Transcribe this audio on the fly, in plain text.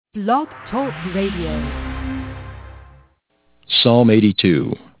Blog Talk Radio. Psalm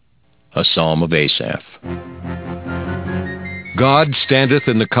 82, a psalm of Asaph. God standeth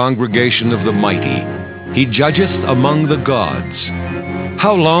in the congregation of the mighty. He judgeth among the gods.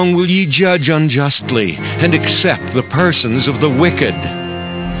 How long will ye judge unjustly, and accept the persons of the wicked?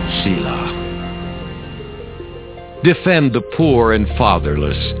 Selah. Defend the poor and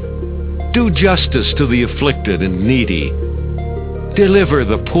fatherless. Do justice to the afflicted and needy. Deliver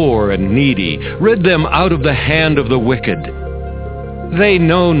the poor and needy. Rid them out of the hand of the wicked. They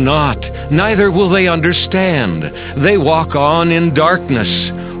know not, neither will they understand. They walk on in darkness.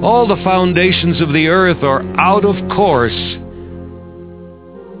 All the foundations of the earth are out of course.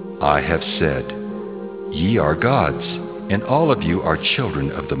 I have said, Ye are gods, and all of you are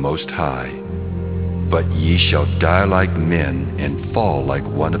children of the Most High. But ye shall die like men, and fall like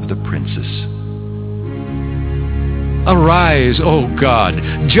one of the princes. Arise, O God,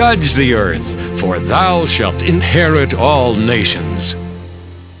 judge the earth, for thou shalt inherit all nations.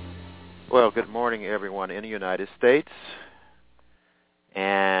 Well, good morning, everyone in the United States,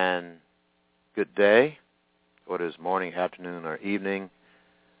 and good day, whether it's morning, afternoon, or evening,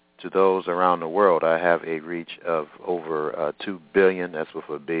 to those around the world. I have a reach of over 2 billion, that's with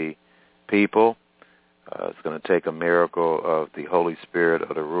a B, people. It's going to take a miracle of the Holy Spirit of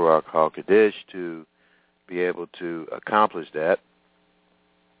the Ruach HaKodesh to be able to accomplish that.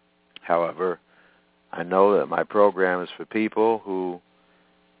 However, I know that my program is for people who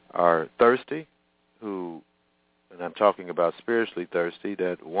are thirsty, and I'm talking about spiritually thirsty,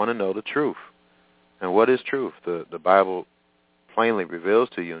 that want to know the truth. And what is truth? The Bible plainly reveals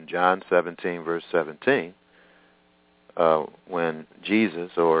to you in John 17, verse 17, when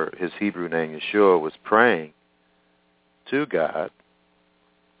Jesus, or his Hebrew name Yeshua, was praying to God,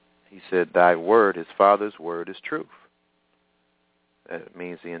 he said, Thy word, his Father's word, is truth. That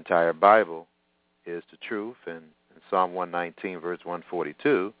means the entire Bible is the truth. And in Psalm 119, verse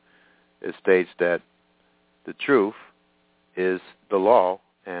 142, it states that the truth is the law,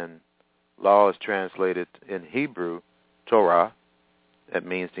 and law is translated in Hebrew, Torah. That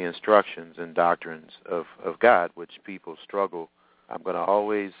means the instructions and doctrines of God, which people struggle. I'm going to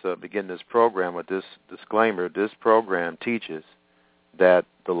always begin this program with this disclaimer. This program teaches that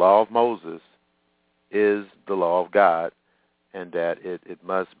the law of Moses is the law of God, and that it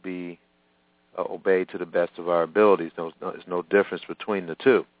must be obeyed to the best of our abilities. There's no difference between the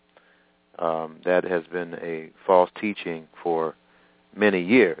two. That has been a false teaching for many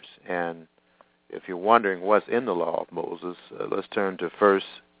years. And if you're wondering what's in the law of Moses, let's turn to 1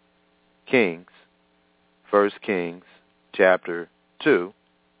 Kings chapter 2,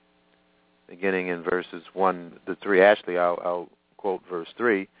 beginning in verses 1 to 3. Actually, I'll quote verse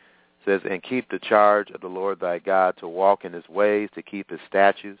 3. It says, And keep the charge of the Lord thy God to walk in his ways, to keep his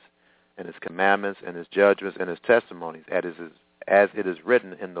statutes and his commandments and his judgments and his testimonies, as it is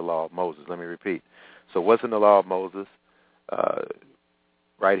written in the law of Moses. Let me repeat. So what's in the law of Moses?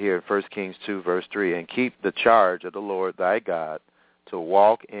 Right here in 1 Kings 2, verse 3, And keep the charge of the Lord thy God to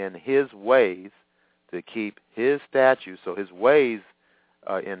walk in his ways, to keep his statutes. So his ways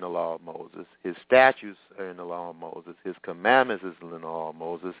are in the law of Moses. His statutes are in the law of Moses. His commandments is in the law of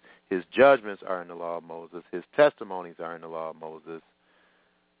Moses. His judgments are in the law of Moses. His testimonies are in the law of Moses.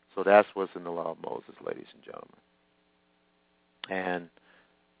 So that's what's in the law of Moses, ladies and gentlemen. And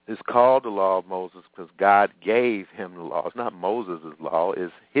it's called the law of Moses because God gave him the law. It's not Moses' law,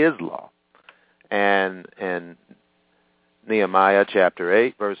 it's his law. And Nehemiah chapter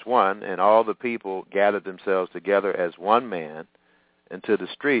 8, verse 1, And all the people gathered themselves together as one man into the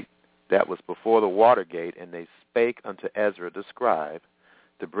street that was before the water gate, and they spake unto Ezra the scribe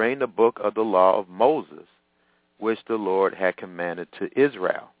to bring the book of the law of Moses, which the Lord had commanded to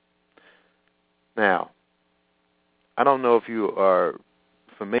Israel. Now, I don't know if you are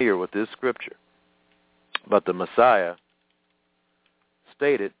familiar with this scripture, but the Messiah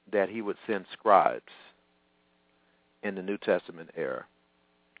stated that he would send scribes in the New Testament era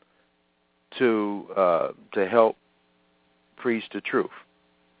to help preach the truth.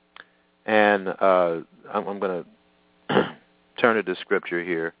 And I'm going to turn to this scripture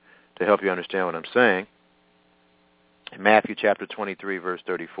here to help you understand what I'm saying. In Matthew chapter 23, verse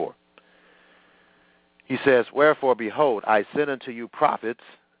 34. He says, Wherefore, behold, I send unto you prophets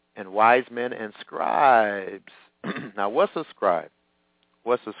and wise men and scribes. Now, what's a scribe?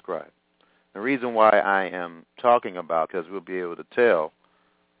 What's a scribe? The reason why I am talking about, because we'll be able to tell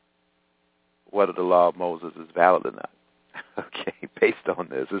whether the law of Moses is valid or not. Okay, based on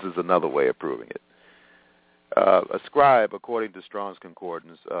this. This is another way of proving it. A scribe, according to Strong's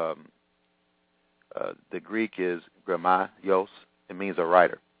Concordance, the Greek is grammaios. It means a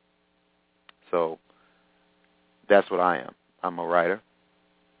writer. So that's what I am. I'm a writer.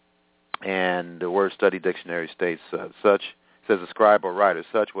 And the word study dictionary states such, says a scribe or writer,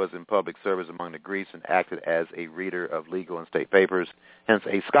 such was in public service among the Greeks and acted as a reader of legal and state papers, hence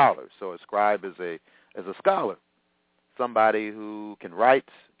a scholar. So a scribe is a scholar, somebody who can write,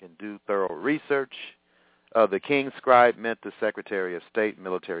 can do thorough research. The king's scribe meant the Secretary of State,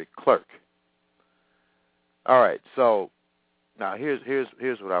 military clerk. All right, so now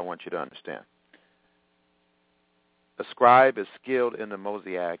here's what I want you to understand. A scribe is skilled in the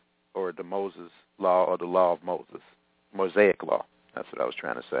Mosaic or the Moses law or the law of Moses, Mosaic law. That's what I was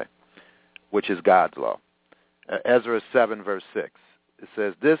trying to say, which is God's law. Ezra 7, verse 6. It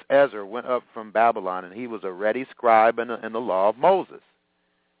says, this Ezra went up from Babylon, and he was a ready scribe in the law of Moses,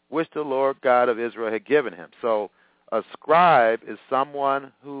 which the Lord God of Israel had given him. So a scribe is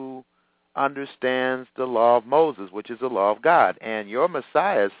someone who understands the law of Moses, which is the law of God. And your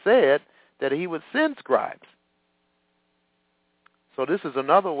Messiah said that he would send scribes. So this is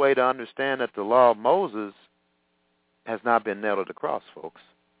another way to understand that the law of Moses has not been nailed to the cross, folks.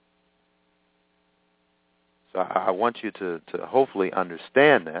 So I want you to hopefully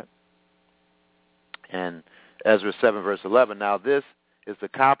understand that. And Ezra 7, verse 11, now this is the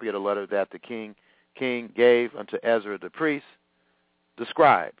copy of the letter that the king gave unto Ezra the priest, the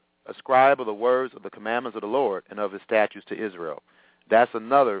scribe, a scribe of the words of the commandments of the Lord and of his statutes to Israel. That's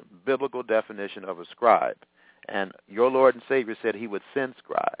another biblical definition of a scribe. And your Lord and Savior said he would send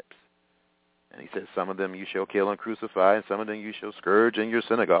scribes. And he said, some of them you shall kill and crucify, and some of them you shall scourge in your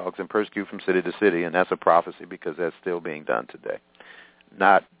synagogues and persecute from city to city. And that's a prophecy because that's still being done today.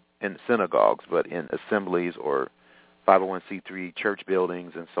 Not in synagogues, but in assemblies or 501c3 church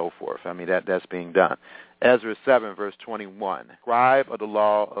buildings and so forth. I mean, that's being done. Ezra 7, verse 21, scribe of the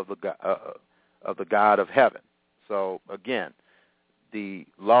law of the God of heaven. So, again, the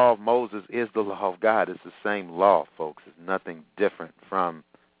law of Moses is the law of God. It's the same law, folks. It's nothing different from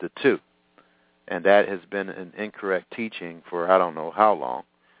the two. And that has been an incorrect teaching for I don't know how long.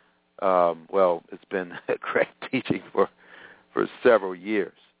 Well, it's been a correct teaching for several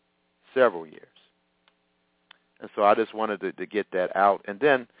years. And so I just wanted to get that out. And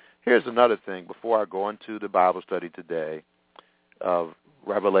then here's another thing before I go into the Bible study today of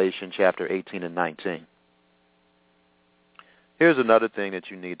Revelation chapter 18 and 19. Here's another thing that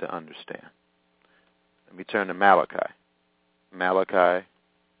you need to understand. Let me turn to Malachi. Malachi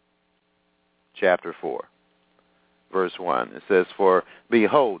chapter 4, verse 1. It says, for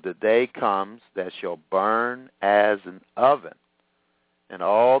behold, the day comes that shall burn as an oven, and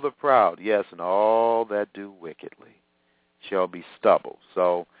all the proud, yes, and all that do wickedly shall be stubble.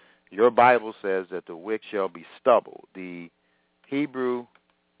 So your Bible says that the wicked shall be stubble. The Hebrew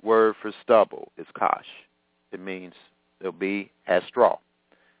word for stubble is kash. It means they'll be as straw.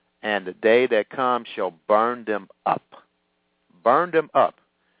 And the day that comes shall burn them up. Burn them up.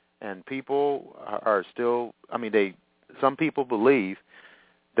 And people are still, some people believe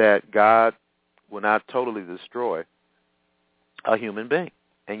that God will not totally destroy a human being.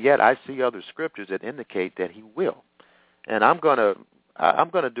 And yet I see other scriptures that indicate that he will. And I'm going to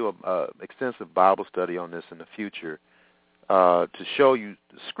do a extensive Bible study on this in the future to show you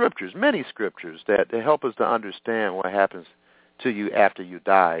scriptures, many scriptures that help us to understand what happens to you after you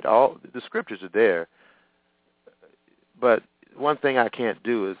died. All the scriptures are there, but one thing I can't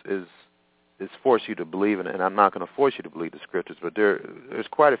do is force you to believe in it, and I'm not going to force you to believe the scriptures. But there's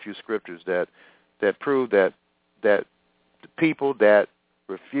quite a few scriptures that prove that the people that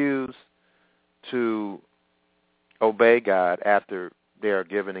refuse to obey God after they are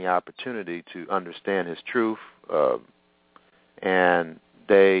given the opportunity to understand his truth, and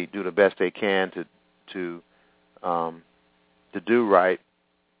they do the best they can to do right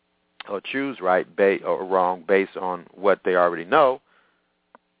or choose right or wrong based on what they already know.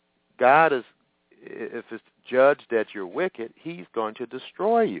 God is, if it's judged that you're wicked, he's going to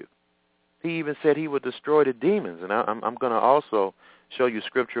destroy you. He even said he would destroy the demons, and I'm going to also show you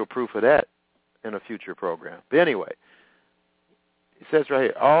scriptural proof of that in a future program. But anyway, it says right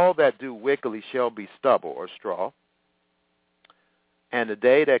here, all that do wickedly shall be stubble or straw, and the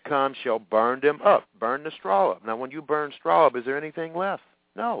day that comes shall burn them up, burn the straw up. Now, when you burn straw up, is there anything left?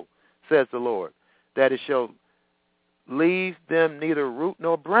 No, says the Lord, that it shall leave them neither root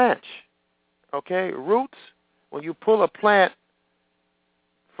nor branch. Okay, roots, when you pull a plant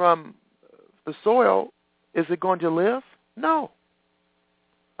from the soil, is it going to live? No.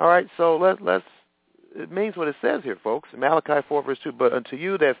 All right, so let's it means what it says here, folks. Malachi 4, verse 2, but unto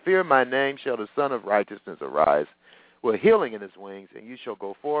you that fear my name shall the Son of Righteousness arise, with healing in his wings, and you shall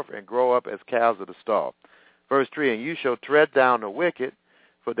go forth and grow up as cows of the stall. Verse 3, and you shall tread down the wicked,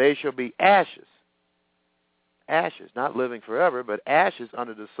 for they shall be ashes. Ashes, not living forever, but ashes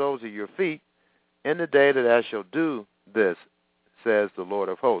under the soles of your feet in the day that I shall do this, says the Lord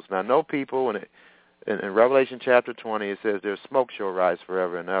of hosts. Now, no people, in Revelation chapter 20, it says their smoke shall rise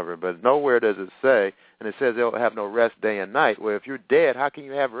forever and ever, but nowhere does it say, and it says they'll have no rest day and night. Well, if you're dead, how can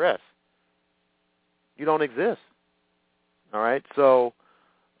you have rest? You don't exist. All right? So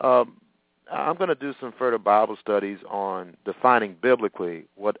I'm going to do some further Bible studies on defining biblically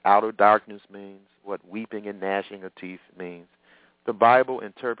what outer darkness means, what weeping and gnashing of teeth means. The Bible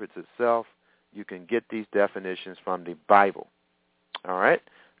interprets itself. You can get these definitions from the Bible. All right?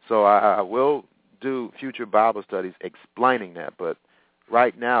 So I will do future Bible studies explaining that, but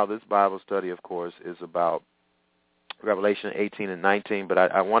right now this Bible study, of course, is about Revelation 18 and 19, but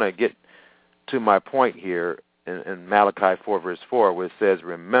I want to get to my point here in Malachi 4, verse 4, where it says,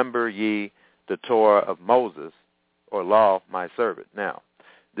 remember ye the Torah of Moses, or law of my servant. Now,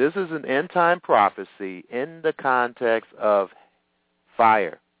 this is an end-time prophecy in the context of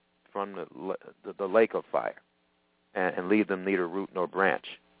fire, from the lake of fire, and leave them neither root nor branch,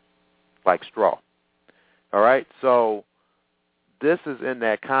 like straw. All right? So this is in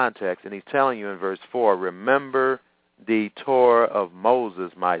that context, and he's telling you in verse 4, remember the Torah of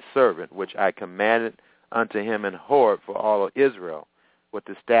Moses, my servant, which I commanded unto him in Horeb for all of Israel, with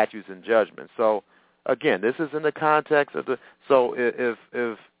the statutes and judgments. So, again, this is in the context of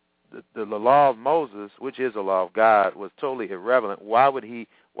if the law of Moses, which is the law of God, was totally irrelevant, why would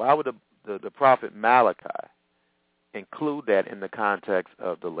the prophet Malachi include that in the context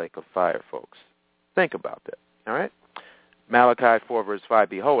of the lake of fire, folks? Think about that, all right? Malachi 4, verse 5,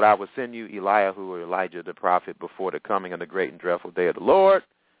 behold, I will send you Eliyahu or Elijah the prophet before the coming of the great and dreadful day of the Lord,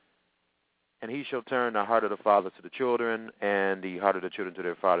 and he shall turn the heart of the fathers to the children, and the heart of the children to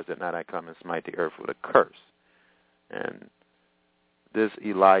their fathers, that not I come and smite the earth with a curse. And this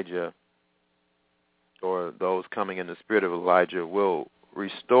Elijah, or those coming in the spirit of Elijah, will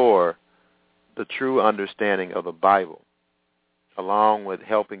restore the true understanding of the Bible, along with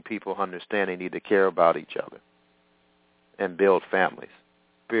helping people understand they need to care about each other and build families.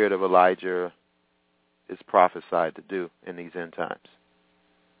 The spirit of Elijah is prophesied to do in these end times.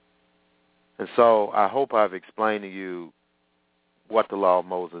 And so I hope I've explained to you what the law of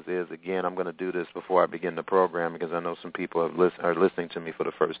Moses is. Again, I'm going to do this before I begin the program because I know some people are listening to me for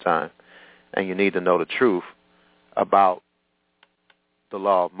the first time. And you need to know the truth about the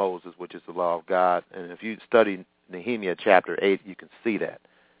law of Moses, which is the law of God. And if you study Nehemiah chapter 8, you can see that.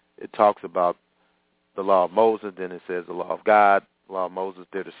 It talks about the law of Moses, then it says the law of God, the law of Moses.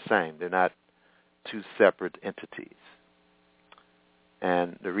 They're the same. They're not two separate entities.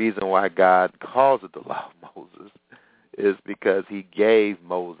 And the reason why God calls it the law of Moses is because he gave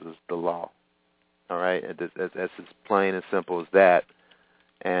Moses the law. All right? And that's as plain and simple as that.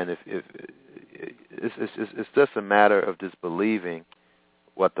 And if it's just a matter of just believing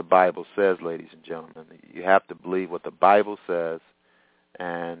what the Bible says, ladies and gentlemen. You have to believe what the Bible says,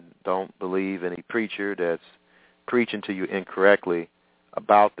 and don't believe any preacher that's preaching to you incorrectly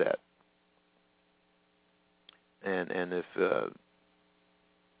about that. And if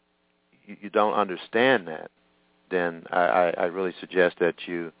you don't understand that, then I really suggest that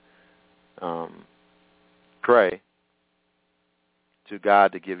you pray to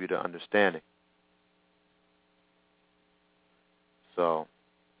God to give you the understanding. So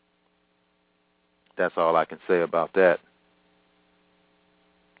that's all I can say about that.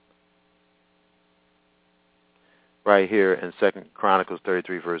 Right here in 2 Chronicles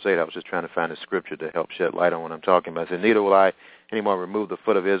 33, verse 8, I was just trying to find a scripture to help shed light on what I'm talking about. It said, neither will I anymore remove the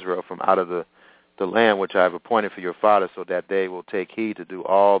foot of Israel from out of the land which I have appointed for your fathers, so that they will take heed to do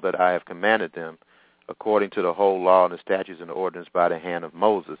all that I have commanded them, according to the whole law and the statutes and the ordinance by the hand of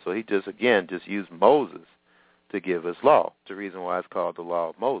Moses. So he just used Moses to give us law. It's the reason why it's called the law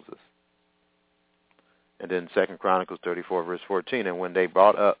of Moses. And then 2 Chronicles 34, verse 14, and when they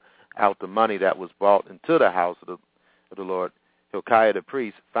brought out the money that was brought into the house of the Lord, Hilkiah the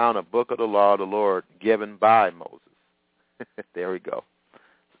priest found a book of the law of the Lord given by Moses. There we go.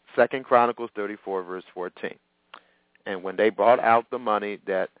 2 Chronicles 34, verse 14. And when they brought out the money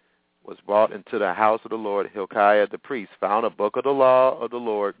that was brought into the house of the Lord, Hilkiah the priest found a book of the law of the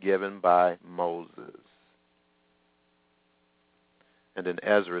Lord given by Moses. And then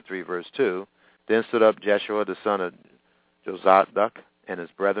Ezra 3, verse 2. Then stood up Jeshua the son of Jozadak and his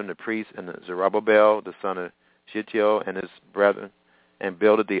brethren the priests, and Zerubbabel the son of Shealtiel and his brethren, and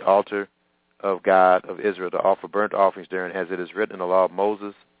builded the altar of God of Israel to offer burnt offerings therein, as it is written in the law of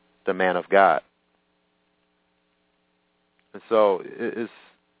Moses, the man of God. And so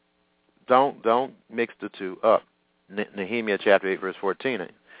don't mix the two up. Nehemiah chapter 8, verse 14.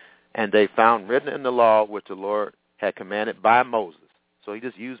 And they found written in the law which the Lord had commanded by Moses. So he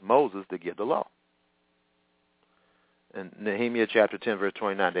just used Moses to give the law. In Nehemiah chapter 10, verse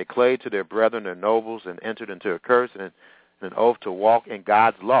 29, they clave to their brethren, their nobles, and entered into a curse and an oath to walk in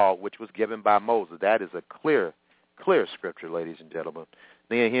God's law, which was given by Moses. That is a clear scripture, ladies and gentlemen.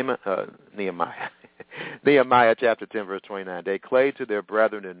 Nehemiah chapter 10, verse 29. They clave to their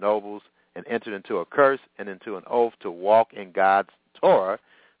brethren and nobles and entered into a curse and into an oath to walk in God's Torah,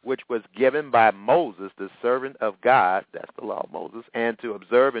 which was given by Moses, the servant of God, that's the law of Moses, and to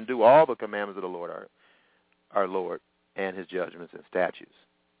observe and do all the commandments of the Lord, our Lord, and his judgments and statutes.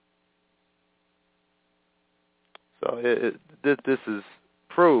 So this is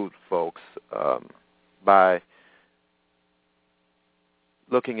proved, folks, by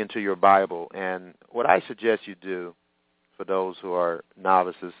looking into your Bible. And what I suggest you do for those who are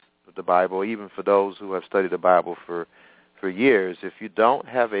novices with the Bible, even for those who have studied the Bible for years, if you don't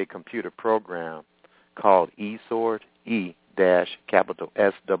have a computer program called eSword, E-SWORD,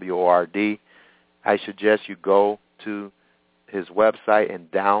 I suggest you go to his website and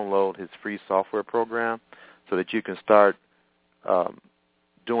download his free software program so that you can start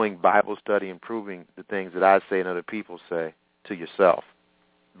doing Bible study and proving the things that I say and other people say to yourself.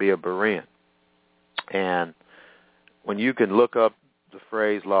 Be a Berean. And when you can look up the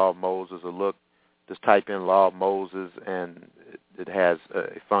phrase law of Moses or just type in law of Moses, and it has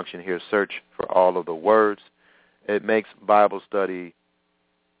a function here, search for all of the words, it makes Bible study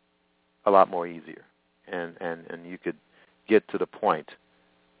a lot more easier. And you could get to the point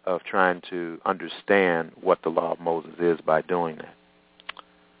of trying to understand what the law of Moses is by doing that.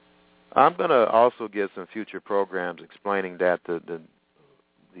 I'm going to also give some future programs explaining that the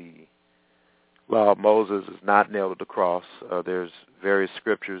law of Moses is not nailed to the cross. There's various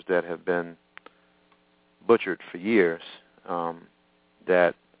scriptures that have been butchered for years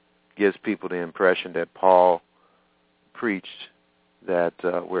that gives people the impression that Paul preached that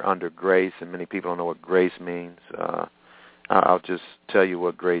we're under grace, and many people don't know what grace means. I'll just tell you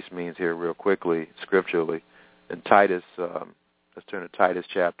what grace means here real quickly, scripturally. In Titus, let's turn to Titus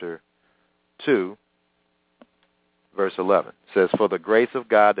chapter 2, verse 11. It says, "For the grace of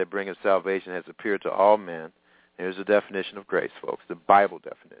God that bringeth salvation has appeared to all men." Here's the definition of grace, folks, the Bible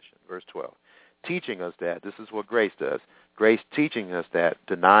definition, verse 12. "Teaching us that," this is what grace does, grace teaching us that,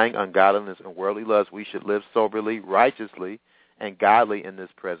 denying ungodliness and worldly lust, we should live soberly, righteously, and godly in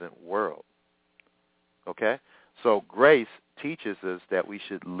this present world. Okay? So grace teaches us that we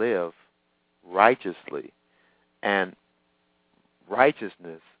should live righteously. And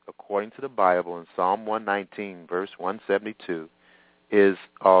righteousness, according to the Bible in Psalm 119, verse 172, is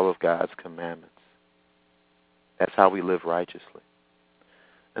all of God's commandments. That's how we live righteously.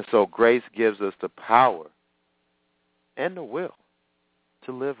 And so grace gives us the power and the will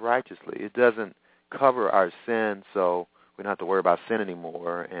to live righteously. It doesn't cover our sin so we don't have to worry about sin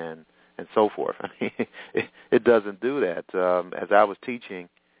anymore and so forth. I mean, it doesn't do that. As I was teaching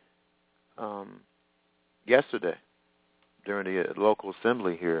yesterday during the local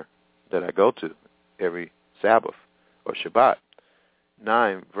assembly here that I go to every Sabbath or Shabbat,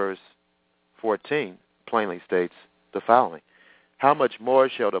 9 verse 14 plainly states the following: "How much more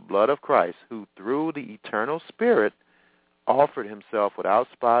shall the blood of Christ, who through the eternal Spirit offered himself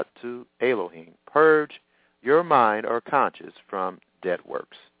without spot to Elohim, purge your mind or conscience from dead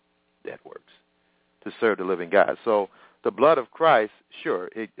works, to serve the living God." So the blood of Christ, sure,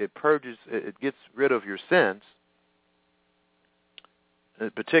 it purges, it gets rid of your sins,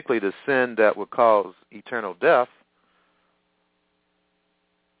 particularly the sin that would cause eternal death,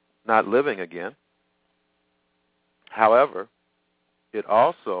 not living again. However, it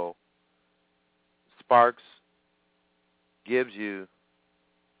also gives you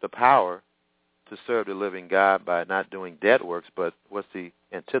the power to serve the living God by not doing dead works, but what's the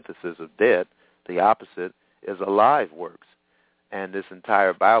antithesis of dead? The opposite is alive works. And this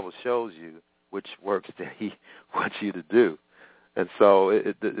entire Bible shows you which works that he wants you to do. And so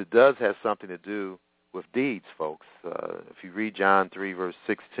it does have something to do with deeds, folks. If you read John 3, verse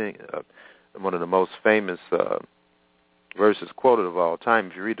 16, one of the most famous verses quoted of all time,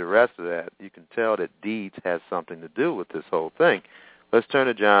 if you read the rest of that, you can tell that deeds has something to do with this whole thing. Let's turn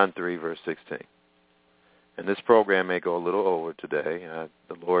to John 3, verse 16. And this program may go a little over today.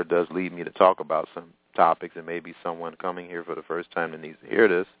 The Lord does lead me to talk about some topics, and maybe someone coming here for the first time that needs to hear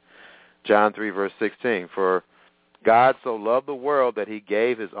this. John 3, verse 16, "For God so loved the world that he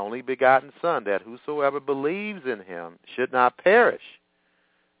gave his only begotten Son, that whosoever believes in him should not perish."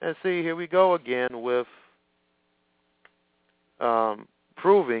 And see, here we go again with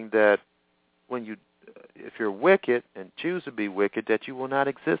proving that when if you're wicked and choose to be wicked, that you will not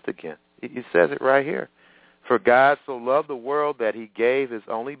exist again. He says it right here. For God so loved the world that he gave his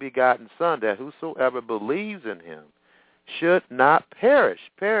only begotten Son, that whosoever believes in him should not perish.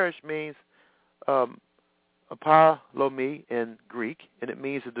 Perish means apolomi in Greek, and it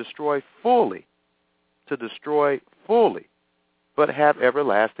means to destroy fully, but have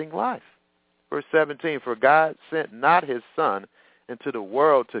everlasting life. Verse 17, for God sent not his Son into the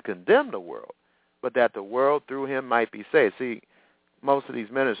world to condemn the world, but that the world through him might be saved. See, most of these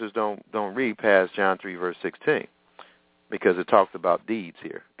ministers don't read past John 3, verse 16, because it talks about deeds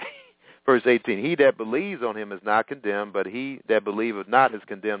here. Verse 18, he that believes on him is not condemned, but he that believeth not is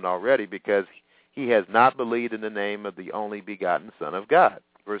condemned already, because he has not believed in the name of the only begotten Son of God.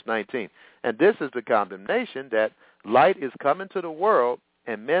 Verse 19, and this is the condemnation, that light is come into the world,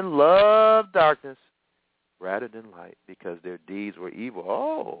 and men love darkness rather than light, because their deeds were evil.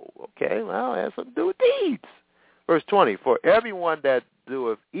 Oh, okay, well, it has something to do with deeds. Verse 20, for everyone that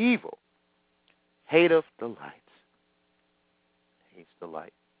doeth evil hateth the light. Hates the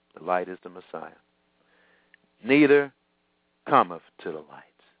light. The light is the Messiah. Neither cometh to the light,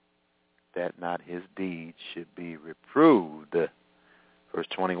 that not his deeds should be reproved. Verse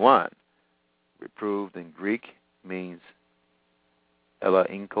 21, reproved in Greek means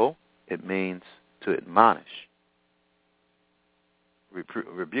elainko. It means to admonish,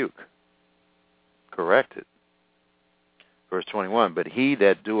 rebuke, correct it. Verse 21, but he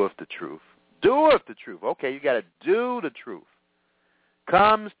that doeth the truth. Okay, you got to do the truth.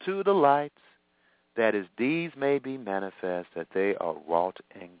 Comes to the light, that his deeds may be manifest, that they are wrought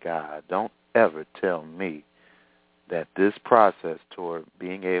in God. Don't ever tell me that this process toward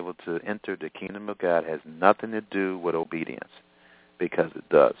being able to enter the kingdom of God has nothing to do with obedience, because it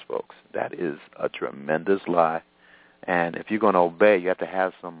does, folks. That is a tremendous lie. And if you're going to obey, you have to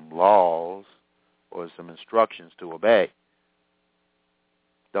have some laws or some instructions to obey.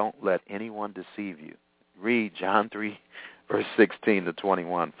 Don't let anyone deceive you. Read John 3, verse 16 to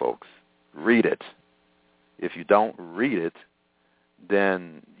 21, folks. Read it. If you don't read it,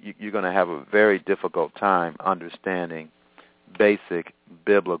 then you're going to have a very difficult time understanding basic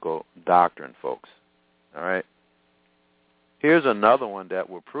biblical doctrine, folks. All right? Here's another one that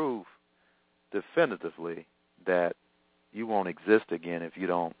will prove definitively that you won't exist again if you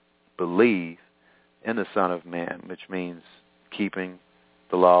don't believe in the Son of Man, which means keeping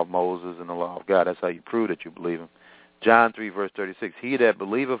the law of Moses and the law of God. That's how you prove that you believe him. John 3, verse 36, he that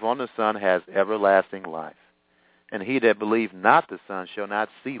believeth on the Son has everlasting life, and he that believe not the Son shall not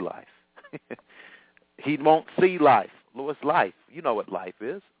see life. He won't see life. What's life? You know what life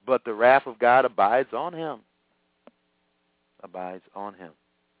is. But the wrath of God abides on him. Abides on him.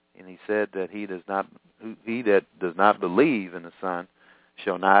 And he said that he that does not believe in the Son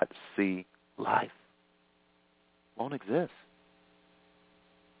shall not see life. Won't exist.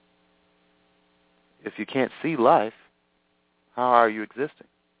 If you can't see life, how are you existing?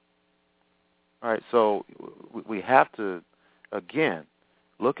 All right, so we have to, again,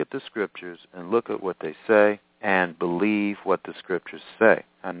 look at the Scriptures and look at what they say and believe what the Scriptures say.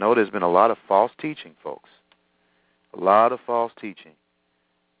 I know there's been a lot of false teaching, folks. A lot of false teaching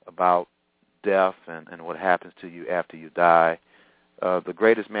about death and what happens to you after you die. The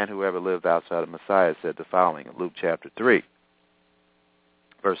greatest man who ever lived outside of Messiah said the following in Luke chapter 3,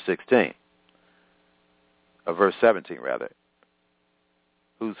 verse 16. Verse 17, rather.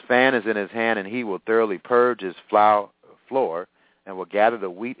 Whose fan is in his hand, and he will thoroughly purge his floor, and will gather the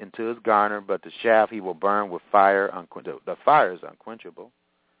wheat into his garner, but the chaff he will burn with fire. The fire is unquenchable,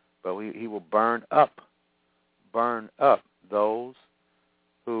 but he will burn up those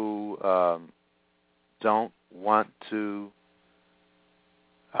who don't want to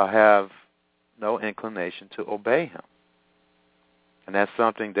have no inclination to obey him. And that's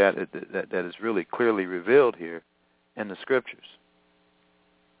something that is really clearly revealed here in the Scriptures.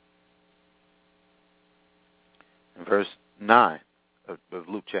 In verse 9 of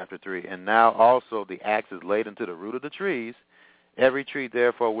Luke chapter 3, and now also the axe is laid into the root of the trees. Every tree,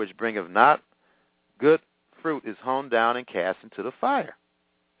 therefore, which bringeth not good fruit is hewn down and cast into the fire.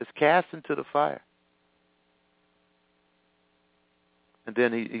 It's cast into the fire. And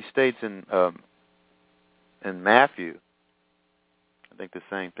then he states in Matthew, I think the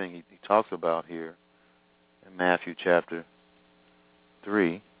same thing he talks about here in Matthew chapter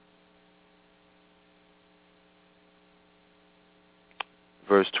 3,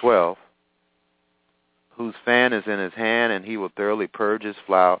 verse 12, whose fan is in his hand, and he will thoroughly purge his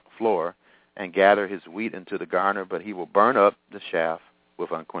floor and gather his wheat into the garner, but he will burn up the chaff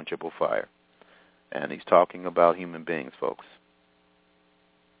with unquenchable fire. And he's talking about human beings, folks.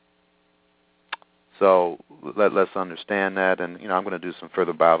 So let's understand that, and I'm going to do some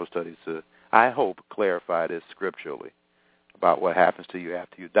further Bible studies to, I hope, clarify this scripturally about what happens to you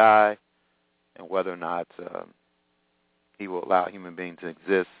after you die, and whether or not he will allow human beings to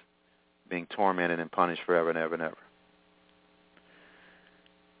exist, being tormented and punished forever and ever and ever.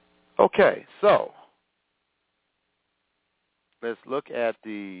 Okay, so let's look at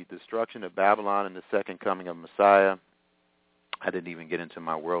the destruction of Babylon and the second coming of Messiah. I didn't even get into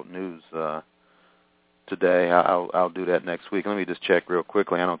my world news today. I'll do that next week. Let me just check real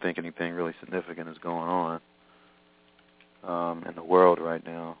quickly. I don't think anything really significant is going on in the world right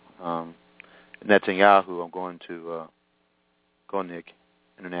now. Netanyahu, I'm going to Konik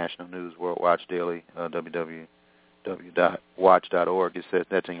International News, World Watch Daily, www.watch.org. It says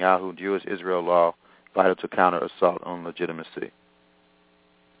Netanyahu, Jewish Israel law vital to counter assault on legitimacy. It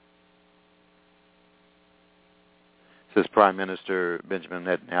says Prime Minister Benjamin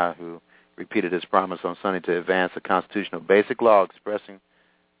Netanyahu repeated his promise on Sunday to advance a constitutional basic law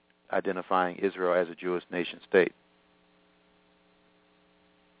identifying Israel as a Jewish nation state.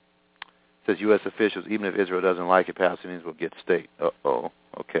 It says U.S. officials, even if Israel doesn't like it, Palestinians will get state.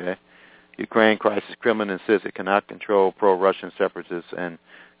 Okay. Ukraine crisis Kremlin insists it cannot control pro-Russian separatists and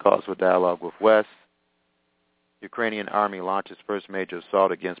calls for dialogue with West. Ukrainian army launches first major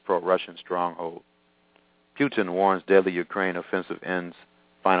assault against pro-Russian stronghold. Putin warns deadly Ukraine offensive ends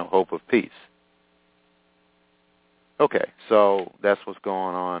final hope of peace. Okay, so that's what's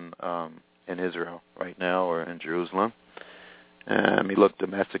going on in Israel right now, or in Jerusalem. Let me look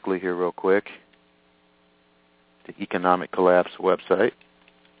domestically here real quick. The Economic Collapse website.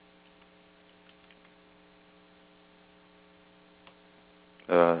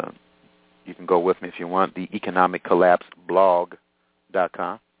 You can go with me if you want. The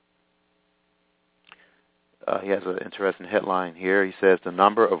economiccollapseblog.com. He has an interesting headline here. He says the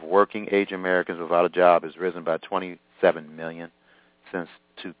number of working-age Americans without a job has risen by 27 million since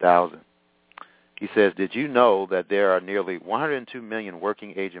 2000. He says, did you know that there are nearly 102 million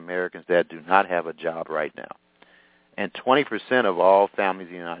working-age Americans that do not have a job right now? And 20% of all families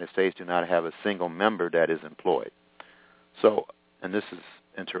in the United States do not have a single member that is employed. So, and this is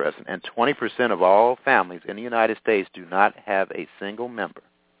interesting, and 20% of all families in the United States do not have a single member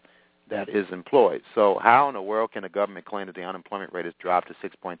that is employed. So how in the world can the government claim that the unemployment rate has dropped to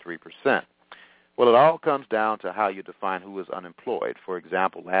 6.3%? Well, it all comes down to how you define who is unemployed. For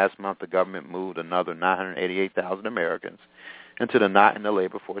example, last month the government moved another 988,000 Americans into the not in the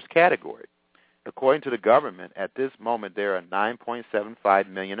labor force category. According to the government, at this moment there are 9.75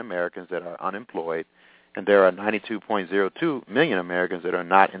 million Americans that are unemployed, and there are 92.02 million Americans that are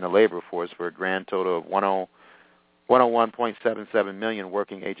not in the labor force, for a grand total of 101.77 million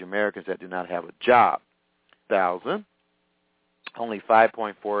working-age Americans that do not have a job. Only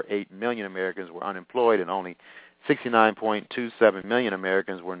 5.48 million Americans were unemployed, and only 69.27 million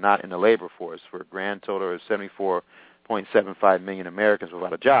Americans were not in the labor force, for a grand total of 74.75 million Americans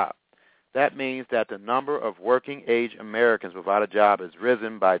without a job. That means that the number of working-age Americans without a job has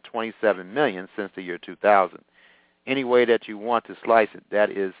risen by 27 million since the year 2000. Any way that you want to slice it, that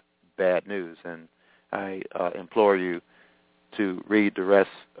is bad news, and I implore you to read the rest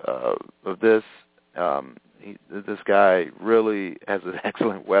of this. This guy really has an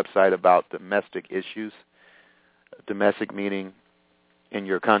excellent website about domestic issues, domestic meaning in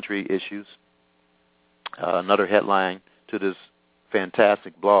your country issues. Another headline to this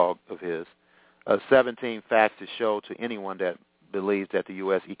fantastic blog of his, 17 facts to show to anyone that believes that the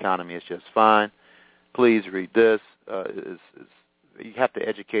U.S. economy is just fine. Please read this. You have to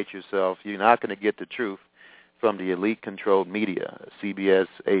educate yourself. You're not going to get the truth from the elite-controlled media, CBS,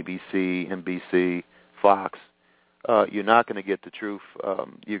 ABC, NBC, Fox. You're not going to get the truth.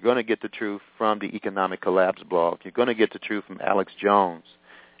 You're going to get the truth from the Economic Collapse blog. You're going to get the truth from Alex Jones,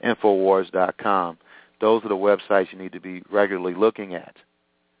 Infowars.com. Those are the websites you need to be regularly looking at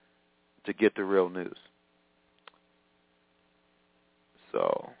to get the real news.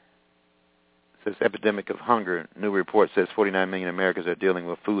 So, it says epidemic of hunger. New report says 49 million Americans are dealing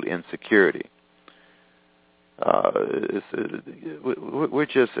with food insecurity. We're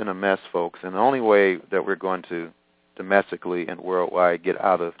just in a mess, folks, and the only way that we're going to domestically and worldwide get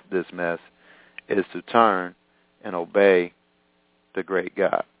out of this mess is to turn and obey the great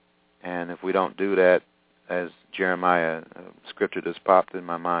God. And if we don't do that, as Jeremiah, scripture just popped in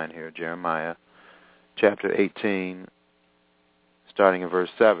my mind here, Jeremiah chapter 18, starting in verse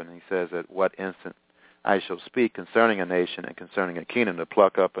 7, he says, at what instant I shall speak concerning a nation and concerning a kingdom, to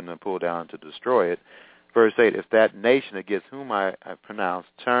pluck up and to pull down, to destroy it. Verse 8, if that nation against whom I pronounce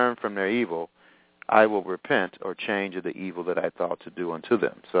turn from their evil, I will repent or change of the evil that I thought to do unto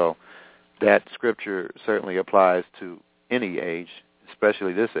them. So that scripture certainly applies to any age,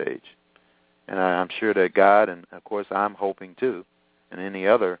 especially this age. And I'm sure that God, and of course I'm hoping too, and any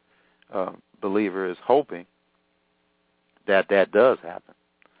other believer is hoping that that does happen.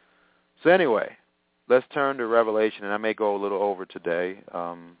 So anyway, let's turn to Revelation, and I may go a little over today,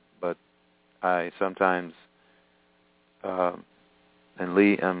 but I sometimes am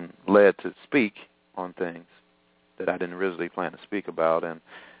led to speak on things that I didn't originally plan to speak about. And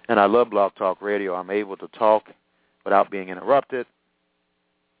I love Blog Talk Radio. I'm able to talk without being interrupted.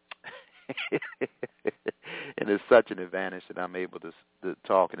 And it's such an advantage that I'm able to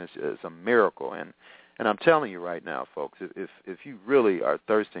talk, and it's a miracle. And I'm telling you right now, folks, if you really are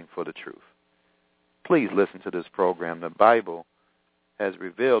thirsting for the truth, please listen to this program. The Bible has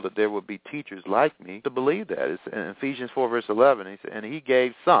revealed that there will be teachers like me to believe that. It's in Ephesians 4, verse 11, and he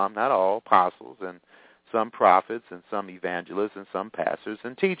gave some, not all, apostles, and some prophets, and some evangelists, and some pastors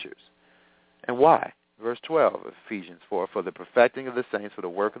and teachers. And why? Verse 12 of Ephesians 4, for the perfecting of the saints, for the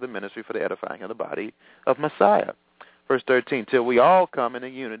work of the ministry, for the edifying of the body of Messiah. Verse 13, till we all come in the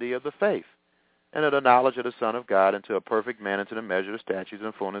unity of the faith and of the knowledge of the Son of God, into a perfect man, into the measure of statutes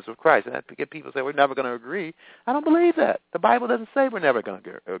and fullness of Christ. And I get people say, we're never going to agree. I don't believe that. The Bible doesn't say we're never going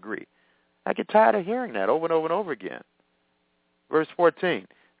to agree. I get tired of hearing that over and over and over again. Verse 14,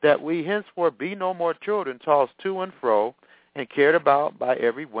 that we henceforth be no more children, tossed to and fro, and cared about by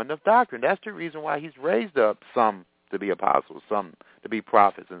every wind of doctrine. That's the reason why he's raised up some to be apostles, some to be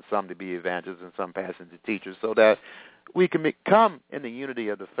prophets, and some to be evangelists, and some pastors and teachers, so that we can become in the unity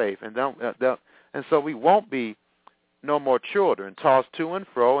of the faith, and so we won't be no more children, tossed to and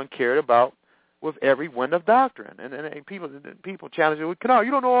fro and carried about with every wind of doctrine. And people challenge you, no,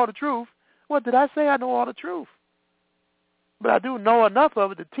 you don't know all the truth. What did I say? I know all the truth. But I do know enough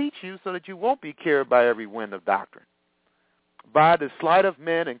of it to teach you so that you won't be carried by every wind of doctrine, by the sleight of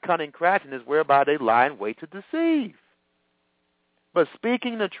men and cunning craftiness whereby they lie in wait to deceive. But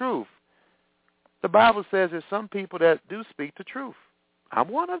speaking the truth, the Bible says there's some people that do speak the truth. I'm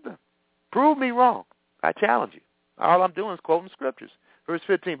one of them. Prove me wrong. I challenge you. All I'm doing is quoting scriptures. Verse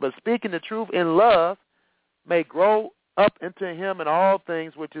 15, but speaking the truth in love may grow up into him in all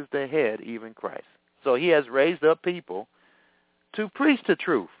things, which is the head, even Christ. So he has raised up people to preach the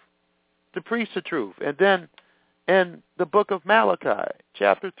truth, And then in the book of Malachi,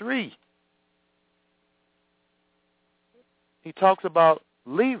 chapter 3, he talks about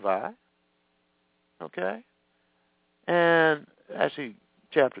Levi, okay? And actually,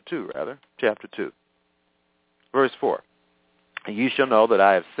 chapter 2, verse 4. And you shall know that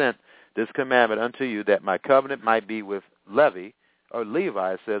I have sent this commandment unto you, that my covenant might be with Levi,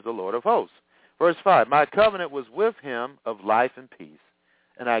 says the Lord of hosts. Verse 5, my covenant was with him of life and peace,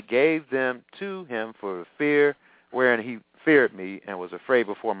 and I gave them to him for fear, wherein he feared me and was afraid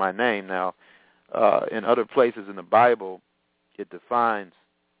before my name. Now, in other places in the Bible, it defines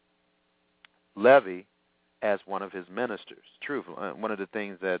Levi as one of his ministers. Truth. One of the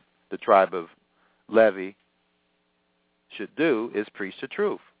things that the tribe of Levi should do is preach the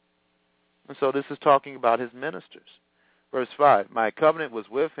truth. And so this is talking about his ministers. Verse 5, my covenant was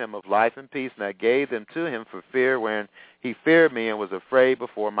with him of life and peace, and I gave them to him for fear, wherein he feared me and was afraid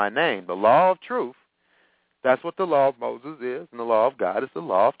before my name. The law of truth, that's what the law of Moses is, and the law of God is the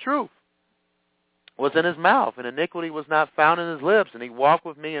law of truth, was in his mouth, and iniquity was not found in his lips, and he walked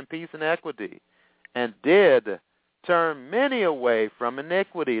with me in peace and equity, and did turn many away from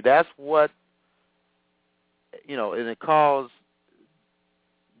iniquity. That's what, and it calls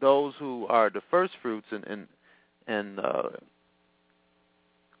those who are the first fruits in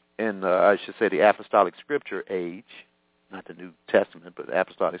I should say the apostolic scripture age, not the New Testament, but the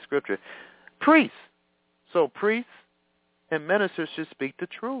apostolic scripture, priests. So priests and ministers should speak the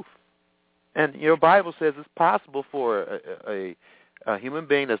truth. And your Bible says it's possible for a human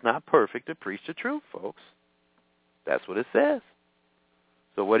being that's not perfect to preach the truth, folks. That's what it says.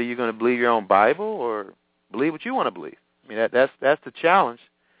 So what are you going to believe, your own Bible, or believe what you want to believe? I mean, that's the challenge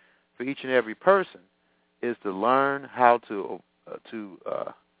for each and every person, is to learn how to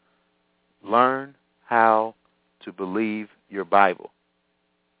believe your Bible.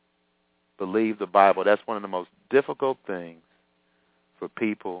 Believe the Bible. That's one of the most difficult things for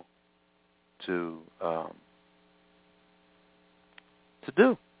people to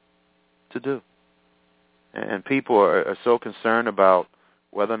do. And people are so concerned about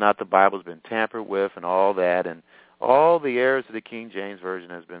whether or not the Bible's been tampered with and all that, and all the errors of the King James Version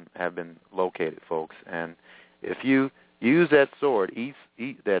have been located, folks. And if you use that sword,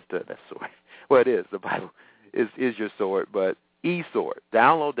 that sword. Well, it is. The Bible is your sword, but eSword.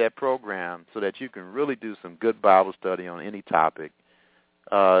 Download that program so that you can really do some good Bible study on any topic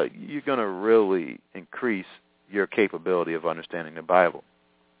you're going to really increase your capability of understanding the Bible.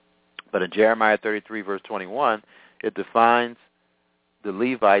 But in Jeremiah 33, verse 21, it defines the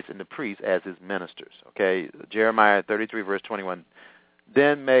Levites and the priests as his ministers. Okay, Jeremiah 33, verse 21.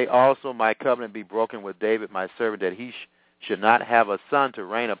 Then may also my covenant be broken with David, my servant, that he should not have a son to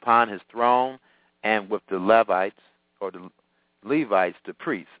reign upon his throne, and with the Levites, or the Levites, the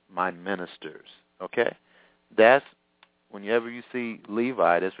priests, my ministers. Okay? That's, whenever you see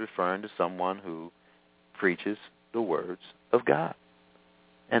Levite, it's referring to someone who preaches the words of God.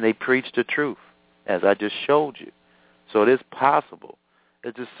 And they preach the truth, as I just showed you. So it is possible.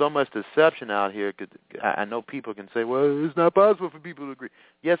 There's just so much deception out here. I know people can say, well, it's not possible for people to agree.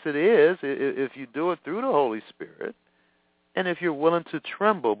 Yes, it is, if you do it through the Holy Spirit, and if you're willing to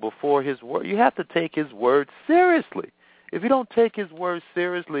tremble before his word. You have to take his word seriously. If you don't take his word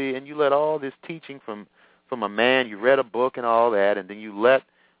seriously and you let all this teaching from a man, you read a book and all that, and then you let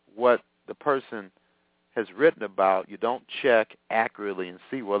what the person has written about, you don't check accurately and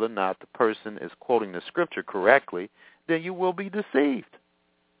see whether or not the person is quoting the scripture correctly, then you will be deceived.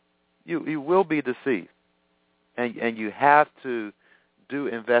 You will be deceived. And you have to do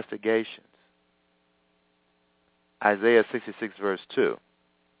investigations. Isaiah 66, verse 2.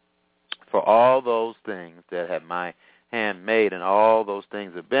 For all those things that have my hand made, and all those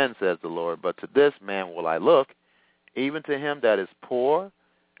things have been, says the Lord, but to this man will I look, even to him that is poor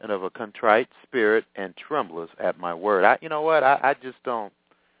and of a contrite spirit, and trembleth at my word. I just don't,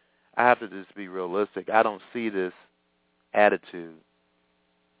 I have to just be realistic. I don't see this attitude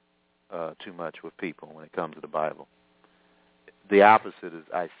too much with people when it comes to the Bible. The opposite is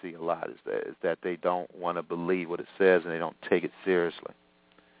I see a lot is that they don't want to believe what it says and they don't take it seriously.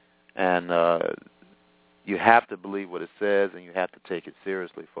 And you have to believe what it says and you have to take it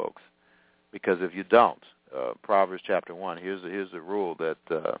seriously, folks, because if you don't, Proverbs chapter 1, here's the rule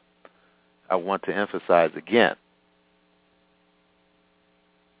that I want to emphasize again.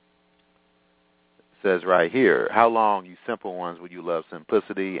 Says right here, how long, you simple ones, will you love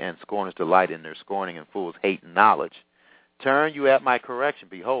simplicity, and scorners delight in their scorning, and fools hate knowledge? Turn you at my correction.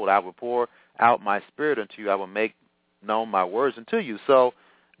 Behold, I will pour out my spirit unto you. I will make known my words unto you. So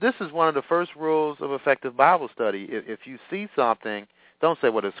this is one of the first rules of effective Bible study. If you see something, don't say,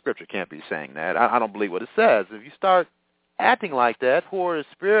 well, the scripture can't be saying that. I don't believe what it says. If you start acting like that, pour his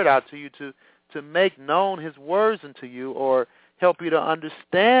spirit out to you to make known his words unto you, or help you to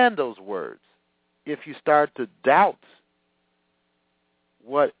understand those words. If you start to doubt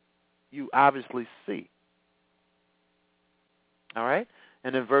what you obviously see. All right?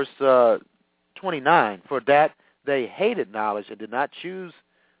 And in verse 29, for that they hated knowledge and did not choose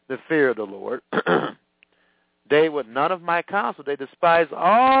the fear of the Lord. They would none of my counsel. They despise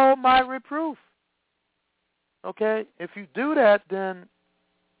all my reproof. Okay? If you do that, then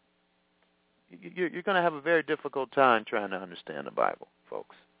you're going to have a very difficult time trying to understand the Bible,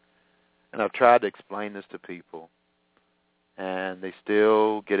 folks. And I've tried to explain this to people, and they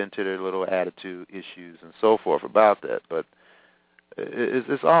still get into their little attitude issues and so forth about that. But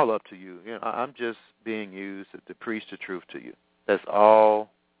it's all up to you. I'm just being used to preach the truth to you. That's all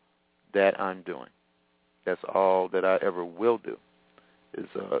that I'm doing. That's all that I ever will do, is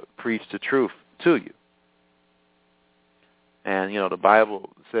preach the truth to you. And, the Bible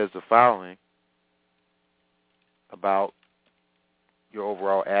says the following about your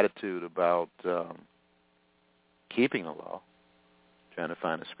overall attitude about keeping the law. I'm trying to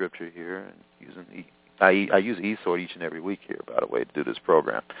find a scripture here and using I use eSword each and every week here, by the way, to do this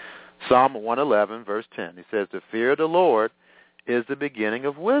program. Psalm 111, verse 10. It says, the fear of the Lord is the beginning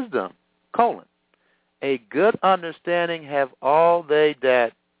of wisdom, : a good understanding have all they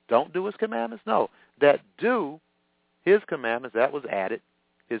that don't do his commandments? No, that do his commandments. That was added.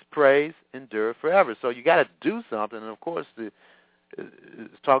 His praise endure forever. So you got to do something, and of course it's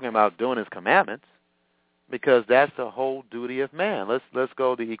talking about doing his commandments, because that's the whole duty of man. Let's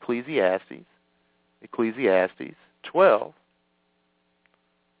go to Ecclesiastes 12,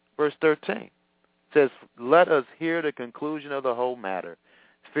 verse 13. It says, let us hear the conclusion of the whole matter.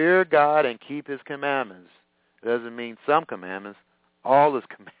 Fear God and keep his commandments. It doesn't mean some commandments, all his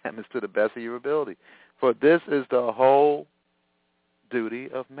commandments to the best of your ability. For this is the whole duty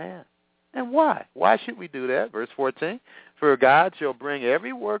of man. And why? Why should we do that? Verse 14, for God shall bring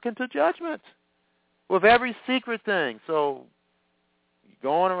every work into judgment with every secret thing. So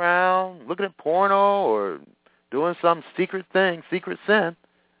going around looking at porno or doing some secret thing, secret sin,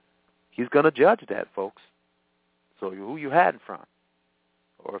 he's going to judge that, folks. So who you hiding from?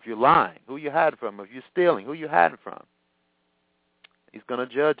 Or if you're lying, who you hiding from? If you're stealing, who you hiding from? He's going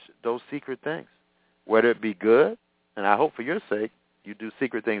to judge those secret things, whether it be good, and I hope for your sake You do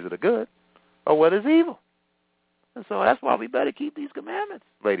secret things that are good, or what is evil. And so that's why we better keep these commandments,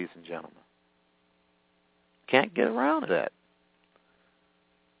 ladies and gentlemen. Can't get around that.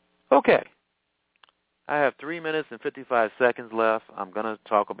 Okay. I have 3 minutes and 55 seconds left. I'm going to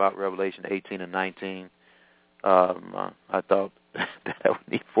talk about Revelation 18 and 19. I thought that I would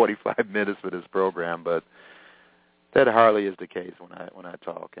need 45 minutes for this program, but that hardly is the case when I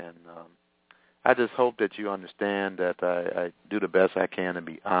talk. And I just hope that you understand that I do the best I can to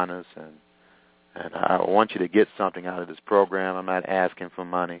be honest, and I want you to get something out of this program. I'm not asking for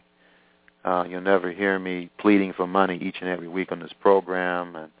money. You'll never hear me pleading for money each and every week on this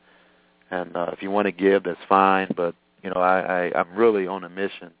program, and if you want to give, that's fine. But I'm really on a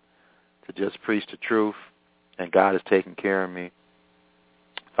mission to just preach the truth, and God is taking care of me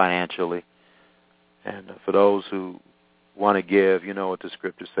financially. And for those who want to give, you know what the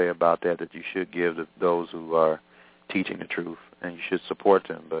scriptures say about that you should give to those who are teaching the truth, and you should support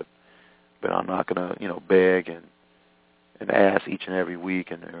them. But I'm not going to beg and ask each and every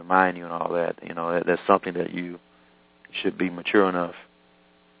week and remind you and all that. That's something that you should be mature enough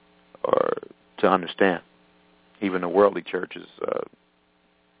or to understand. Even the worldly churches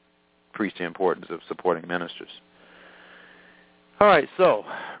preach the importance of supporting ministers. All right, so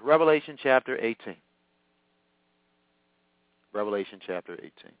Revelation chapter 18. Revelation chapter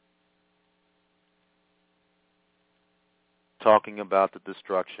 18. Talking about the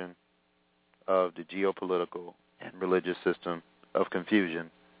destruction of the geopolitical and religious system of confusion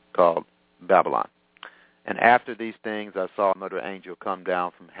called Babylon. And after these things I saw another angel come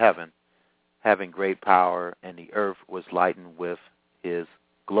down from heaven, having great power, and the earth was lightened with his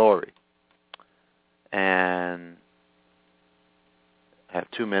glory. And I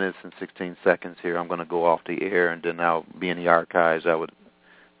have 2 minutes and 16 seconds here. I'm going to go off the air, and then I'll be in the archives. I would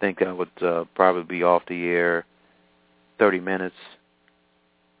think I would probably be off the air 30 minutes,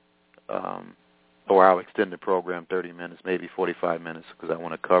 or I'll extend the program 30 minutes, maybe 45 minutes, because I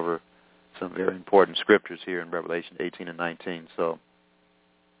want to cover some very important scriptures here in Revelation 18 and 19. So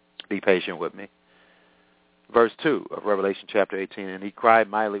be patient with me. Verse 2 of Revelation chapter 18, and he cried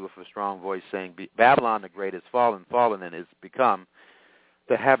mightily with a strong voice, saying, Babylon the great is fallen, and is become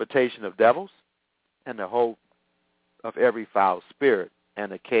the habitation of devils, and the hope of every foul spirit,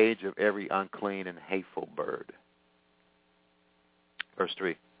 and the cage of every unclean and hateful bird. Verse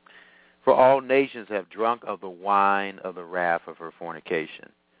 3, for all nations have drunk of the wine of the wrath of her fornication,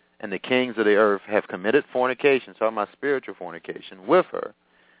 and the kings of the earth have committed fornication, so my spiritual fornication, with her,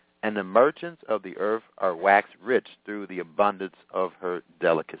 and the merchants of the earth are waxed rich through the abundance of her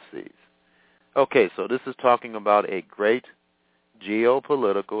delicacies. Okay, so this is talking about a great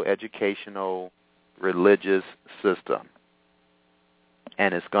geopolitical, educational, religious system.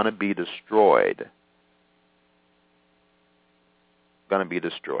 And it's going to be destroyed. Going to be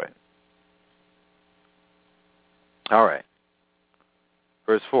destroyed. All right.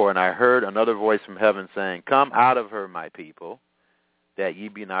 Verse 4, and I heard another voice from heaven saying, come out of her, my people, that ye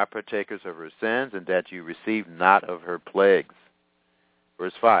be not partakers of her sins, and that you receive not of her plagues.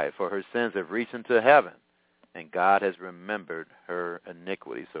 Verse 5, for her sins have reached into heaven, and God has remembered her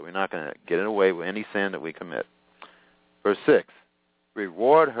iniquity. So we're not going to get away with any sin that we commit. Verse 6,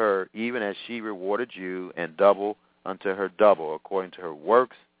 reward her even as she rewarded you, and double unto her double, according to her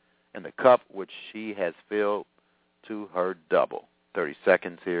works, and the cup which she has filled to her double. 30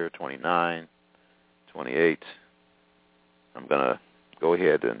 seconds here, 29, 28. I'm going to go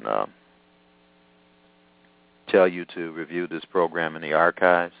ahead and tell you to review this program in the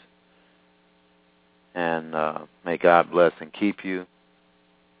archives. And may God bless and keep you.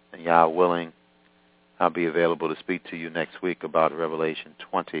 And Yah willing, I'll be available to speak to you next week about Revelation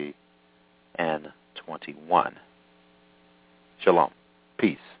 20 and 21. Shalom.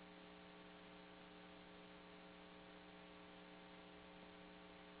 Peace.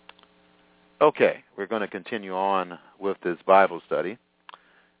 Okay, we're going to continue on with this Bible study.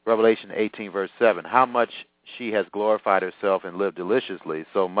 Revelation 18, verse 7. How much she has glorified herself and lived deliciously,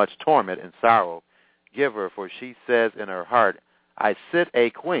 so much torment and sorrow give her, for she says in her heart, I sit a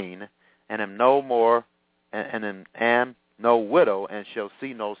queen, and am no more, and am no widow, and shall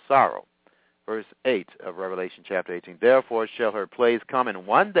see no sorrow. Verse 8 of Revelation chapter 18. Therefore shall her plagues come in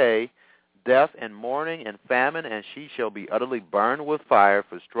one day, death and mourning and famine, and she shall be utterly burned with fire,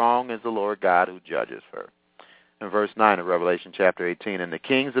 for strong is the Lord God who judges her. In verse 9 of Revelation chapter 18, and the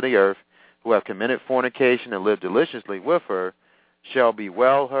kings of the earth who have committed fornication and lived deliciously with her shall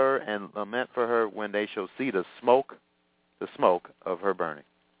bewail her and lament for her when they shall see the smoke of her burning,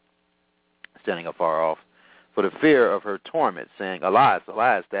 standing afar off, for the fear of her torment, saying, Alas,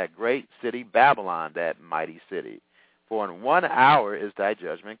 alas, that great city Babylon, that mighty city, for in 1 hour is thy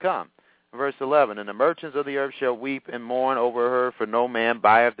judgment come. Verse 11, and the merchants of the earth shall weep and mourn over her, for no man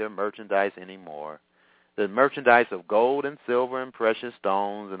buyeth their merchandise any more. The merchandise of gold and silver and precious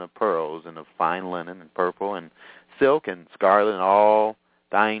stones and of pearls and of fine linen and purple and silk and scarlet and all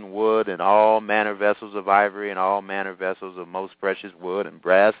fine wood and all manner vessels of ivory and all manner vessels of most precious wood and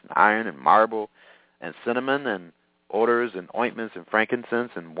brass and iron and marble and cinnamon and odors and ointments and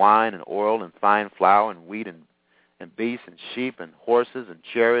frankincense and wine and oil and fine flour and wheat and beasts and sheep and horses and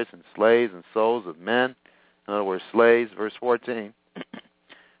chariots and slaves and souls of men. In other words, slaves. Verse 14,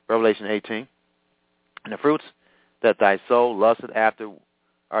 Revelation 18. And the fruits that thy soul lusted after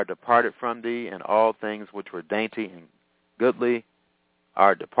are departed from thee, and all things which were dainty and goodly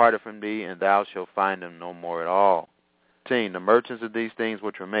are departed from thee, and thou shalt find them no more at all. 15. The merchants of these things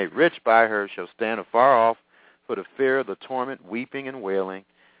which were made rich by her shall stand afar off for the fear of the torment, weeping and wailing.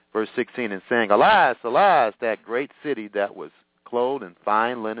 Verse 16, and saying, Alas, alas, that great city that was clothed in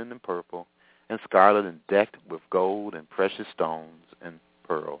fine linen and purple and scarlet and decked with gold and precious stones and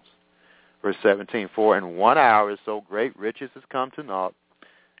pearls. Verse 17, for in 1 hour so great riches is come to naught,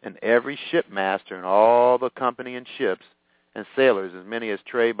 and every shipmaster and all the company in ships and sailors, as many as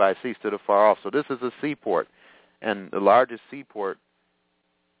trade by sea, stood afar off. So this is a seaport, and the largest seaport,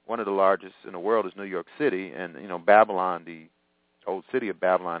 one of the largest in the world, is New York City, and Babylon, the old city of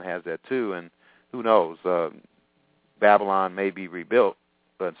Babylon, has that too, and who knows, Babylon may be rebuilt,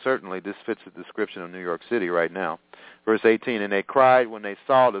 but certainly this fits the description of New York City right now. Verse 18, and they cried when they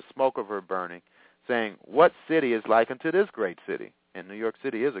saw the smoke of her burning, saying, what city is like unto this great city? And New York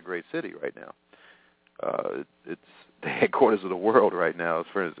City is a great city right now. It's the headquarters of the world right now, as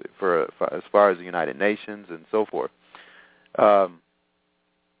far as the United Nations and so forth.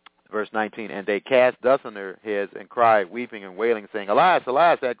 Verse 19, and they cast dust on their heads and cried, weeping and wailing, saying, Alas,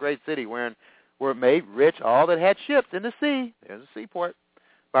 alas, that great city wherein were made rich all that had ships in the sea. There's a seaport.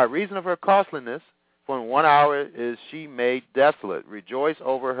 By reason of her costliness, for in 1 hour is she made desolate. Rejoice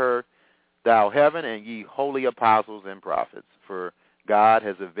over her, thou heaven, and ye holy apostles and prophets, for God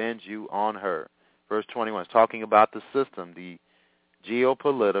has avenged you on her. Verse 21 is talking about the system, the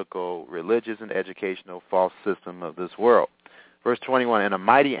geopolitical, religious, and educational false system of this world. Verse 21, and a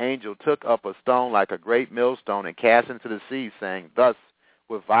mighty angel took up a stone like a great millstone and cast into the sea, saying, Thus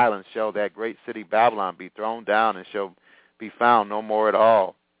with violence shall that great city Babylon be thrown down, and shall be found no more at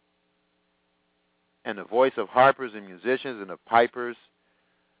all. And the voice of harpers and musicians and of pipers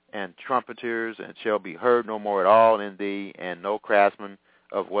and trumpeters and shall be heard no more at all in thee, and no craftsman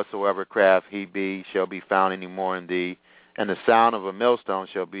of whatsoever craft he be shall be found any more in thee, and the sound of a millstone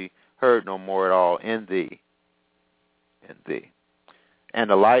shall be heard no more at all in thee. And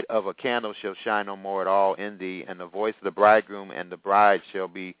the light of a candle shall shine no more at all in thee, and the voice of the bridegroom and the bride shall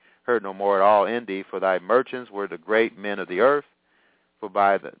be heard no more at all in thee, for thy merchants were the great men of the earth, for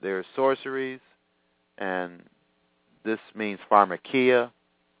by their sorceries, and this means pharmakia,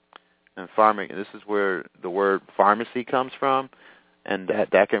 and this is where the word pharmacy comes from, and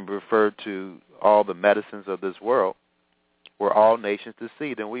that can refer to all the medicines of this world, were all nations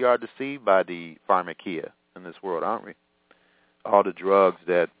deceived, and we are deceived by the pharmakia in this world, aren't we? All the drugs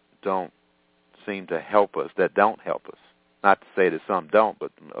that don't seem to help us, that don't help us. Not to say that some don't,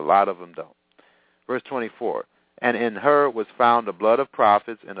 but a lot of them don't. Verse 24, and in her was found the blood of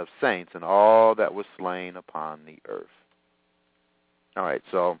prophets and of saints and all that was slain upon the earth. All right,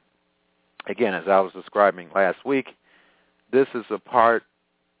 so again, as I was describing last week, this is a part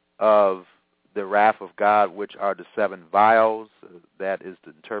of the wrath of God, which are the 7 vials. That is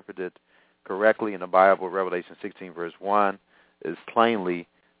interpreted correctly in the Bible. Revelation 16, verse 1 is plainly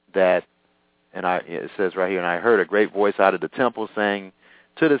that, and it says right here, and I heard a great voice out of the temple saying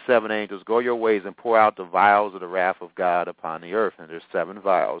to the 7 angels, go your ways and pour out the vials of the wrath of God upon the earth. And there's 7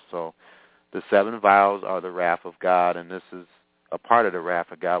 vials. So the 7 vials are the wrath of God, and this is a part of the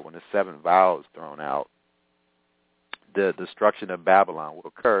wrath of God. When the 7 vials thrown out, the destruction of Babylon will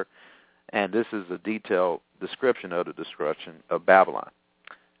occur. And this is a detailed description of the destruction of Babylon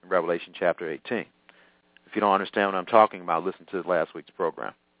in Revelation chapter 18. If you don't understand what I'm talking about, listen to last week's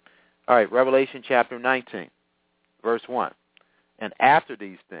program. All right, Revelation chapter 19, verse 1. And after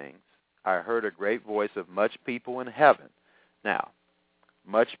these things, I heard a great voice of much people in heaven. Now,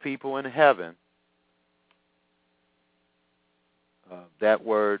 much people in heaven, that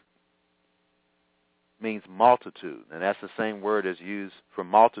word means multitude, and that's the same word as used for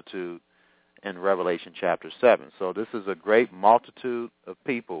multitude in Revelation chapter 7. So this is a great multitude of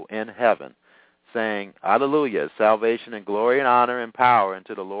people in heaven saying, Hallelujah, salvation and glory and honor and power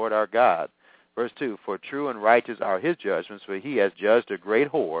unto the Lord our God. Verse 2, for true and righteous are his judgments, for he has judged a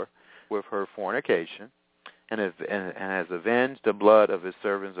great whore with her fornication, and has avenged the blood of his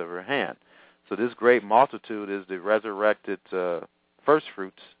servants of her hand. So this great multitude is the resurrected first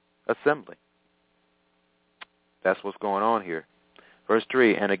fruits assembly. That's what's going on here. Verse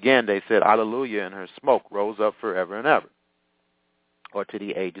 3, and again they said, Alleluia, and her smoke rose up forever and ever, or to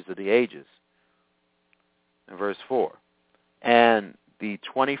the ages of the ages. And verse 4, and the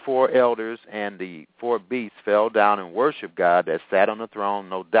 24 elders and the 4 beasts fell down and worshiped God that sat on the throne.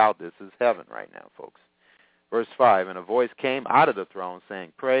 No doubt this is heaven right now, folks. Verse 5, and a voice came out of the throne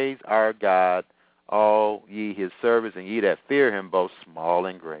saying, Praise our God, all ye his servants, and ye that fear him, both small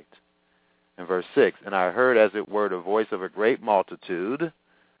and great. And verse 6, and I heard as it were the voice of a great multitude.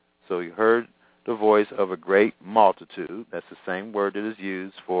 So you heard the voice of a great multitude. That's the same word that is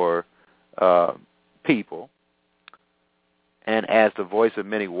used for people. And as the voice of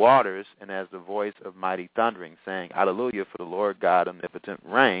many waters, and as the voice of mighty thundering, saying, Alleluia, for the Lord God omnipotent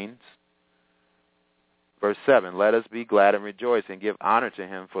reigns. Verse 7, let us be glad and rejoice and give honor to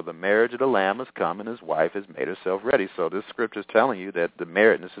him, for the marriage of the Lamb has come, and his wife has made herself ready. So this scripture is telling you that the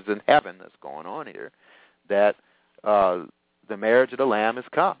marriage, and this is in heaven that's going on here, that the marriage of the Lamb has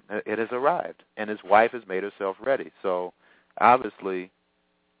come. It has arrived, and his wife has made herself ready. So obviously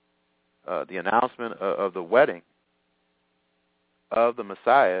the announcement of the wedding of the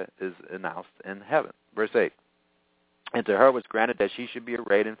Messiah is announced in heaven. Verse 8, and to her was granted that she should be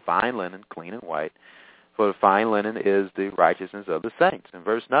arrayed in fine linen, clean and white, for the fine linen is the righteousness of the saints. In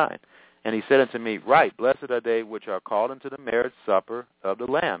verse 9, and he said unto me, Right, blessed are they which are called into the marriage supper of the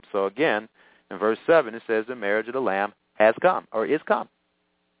Lamb. So again, in verse 7, it says the marriage of the Lamb has come, or is come.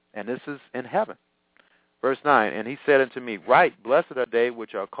 And this is in heaven. Verse 9, and he said unto me, Right, blessed are they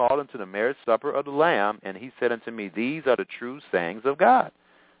which are called into the marriage supper of the Lamb. And he said unto me, These are the true sayings of God.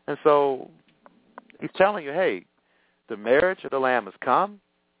 And so he's telling you, hey, the marriage of the Lamb has come,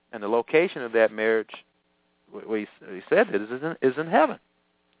 and the location of that marriage, he said it is in heaven.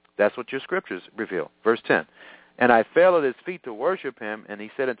 That's what your scriptures reveal. Verse 10, and I fell at his feet to worship him, and he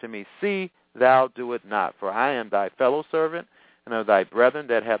said unto me, See, thou do it not, for I am thy fellow servant, and of thy brethren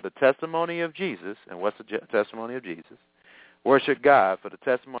that have the testimony of Jesus. And what's the testimony of Jesus? Worship God, for the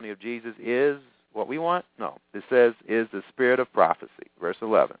testimony of Jesus is what we want? No. It says, is the spirit of prophecy. Verse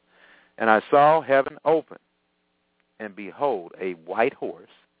 11, and I saw heaven open, and behold, a white horse,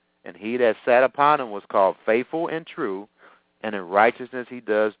 and he that sat upon him was called Faithful and True, and in righteousness he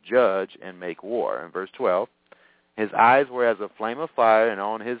does judge and make war. In verse 12, his eyes were as a flame of fire, and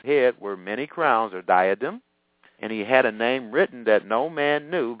on his head were many crowns or diadem, and he had a name written that no man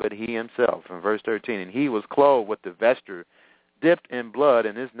knew but he himself. In verse 13, and he was clothed with the vesture dipped in blood,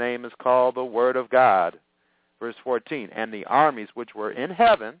 and his name is called the Word of God. Verse 14, and the armies which were in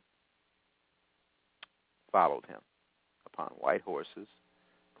heaven followed him upon white horses,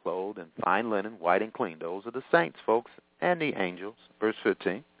 clothed in fine linen, white and clean. Those are the saints, folks, and the angels. Verse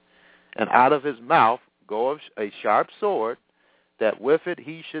 15, and out of his mouth goeth a sharp sword, that with it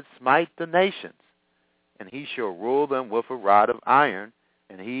he should smite the nations, and he shall rule them with a rod of iron,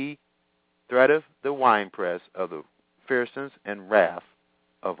 and he treadeth the winepress of the fierceness and wrath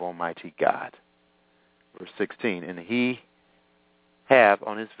of Almighty God. Verse 16, and he have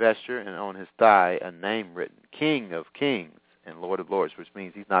on his vesture and on his thigh a name written, King of Kings and Lord of Lords, which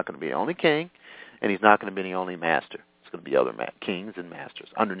means he's not going to be the only king, and he's not going to be the only master. It's going to be other kings and masters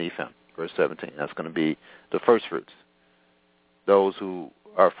underneath him. Verse 17, that's going to be the first fruits, those who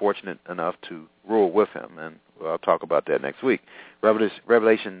are fortunate enough to rule with him, and I'll talk about that next week.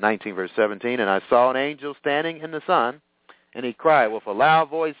 Revelation 19, verse 17, and I saw an angel standing in the sun, and he cried with a loud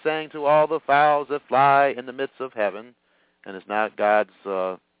voice, saying to all the fowls that fly in the midst of heaven, and it's not God's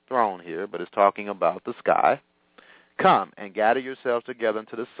throne here, but it's talking about the sky, come and gather yourselves together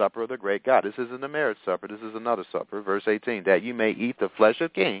unto the supper of the great God. This isn't the marriage supper. This is another supper. Verse 18, that you may eat the flesh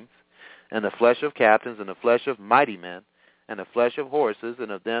of kings, and the flesh of captains, and the flesh of mighty men, and the flesh of horses,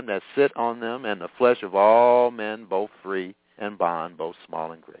 and of them that sit on them, and the flesh of all men, both free and bond, both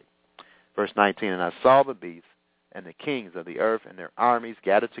small and great. Verse 19, and I saw the beast, and the kings of the earth, and their armies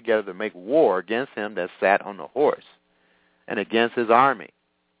gathered together to make war against him that sat on the horse, and against his army.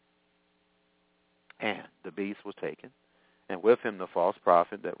 And the beast was taken, and with him the false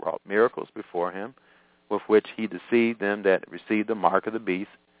prophet that wrought miracles before him, with which he deceived them that received the mark of the beast,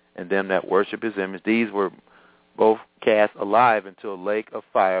 and them that worship his image. These were both cast alive into a lake of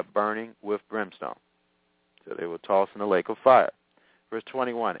fire, burning with brimstone. So they were tossed in a lake of fire. Verse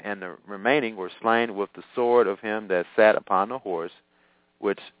 21, and the remaining were slain with the sword of him that sat upon the horse,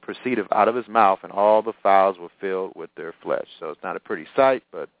 which proceeded out of his mouth, and all the fowls were filled with their flesh. So it's not a pretty sight,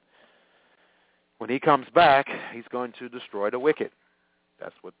 but when he comes back, he's going to destroy the wicked.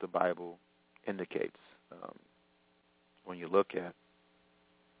 That's what the Bible indicates. when you look at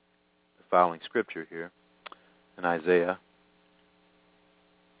the following scripture here in Isaiah,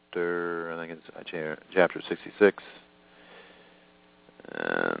 I think it's chapter 66,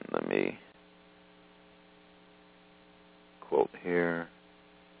 and let me quote here.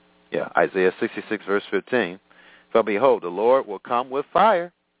 Yeah, Isaiah 66, verse 15. For behold, the Lord will come with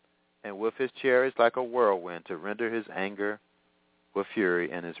fire, and with his chariots like a whirlwind, to render his anger with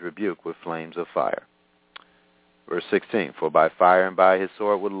fury and his rebuke with flames of fire. Verse 16. For by fire and by his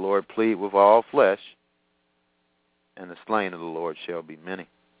sword will the Lord plead with all flesh, and the slain of the Lord shall be many.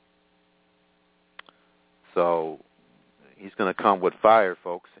 So he's going to come with fire,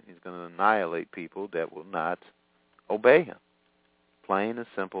 folks, and he's going to annihilate people that will not obey him. Plain and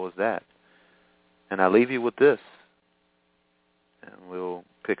simple as that. And I leave you with this, and we'll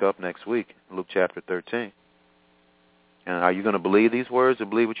pick up next week, Luke chapter 13. And are you going to believe these words or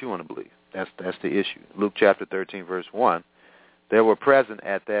believe what you want to believe? That's the issue. Luke chapter 13, verse 1. There were present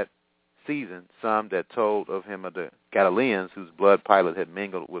at that season some that told of him of the Galileans whose blood Pilate had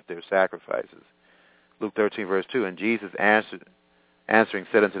mingled with their sacrifices. Luke 13, verse 2. And Jesus answering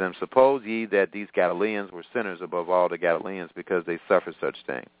said unto them, Suppose ye that these Galileans were sinners above all the Galileans, because they suffered such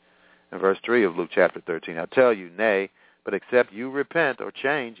things? And verse 3 of Luke chapter 13. I tell you, nay, but except you repent or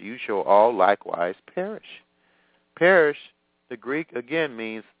change, you shall all likewise perish. Perish, the Greek again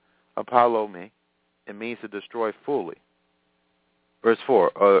means apolome. It means to destroy fully. Verse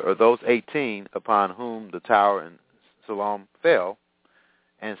 4, or those 18 upon whom the tower in Siloam fell,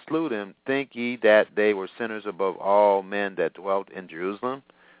 and slew them, think ye that they were sinners above all men that dwelt in Jerusalem?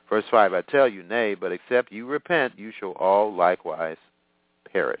 Verse 5, I tell you, nay, but except you repent, you shall all likewise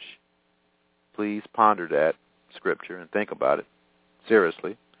perish. Please ponder that scripture and think about it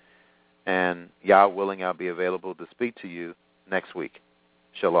seriously. And Yah willing, I'll be available to speak to you next week.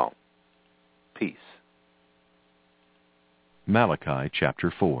 Shalom. Peace. Malachi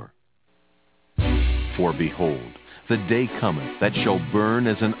chapter 4. For behold, the day cometh that shall burn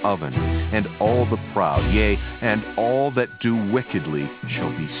as an oven, and all the proud, yea, and all that do wickedly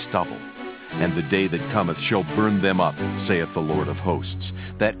shall be stubble. And the day that cometh shall burn them up, saith the Lord of hosts,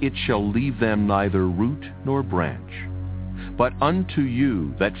 that it shall leave them neither root nor branch. But unto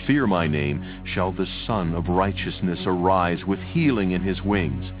you that fear my name shall the Son of Righteousness arise with healing in his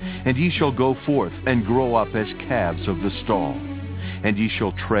wings, and ye shall go forth and grow up as calves of the stall. And ye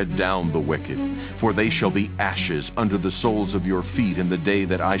shall tread down the wicked, for they shall be ashes under the soles of your feet in the day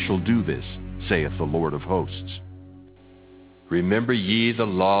that I shall do this, saith the Lord of hosts. Remember ye the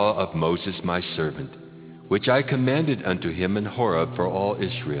law of Moses my servant, which I commanded unto him in Horeb for all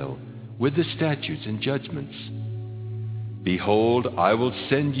Israel, with the statutes and judgments. Behold, I will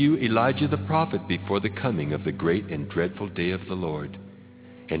send you Elijah the prophet before the coming of the great and dreadful day of the Lord.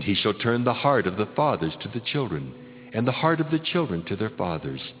 And he shall turn the heart of the fathers to the children, and the heart of the children to their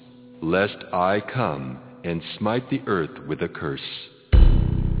fathers, lest I come and smite the earth with a curse.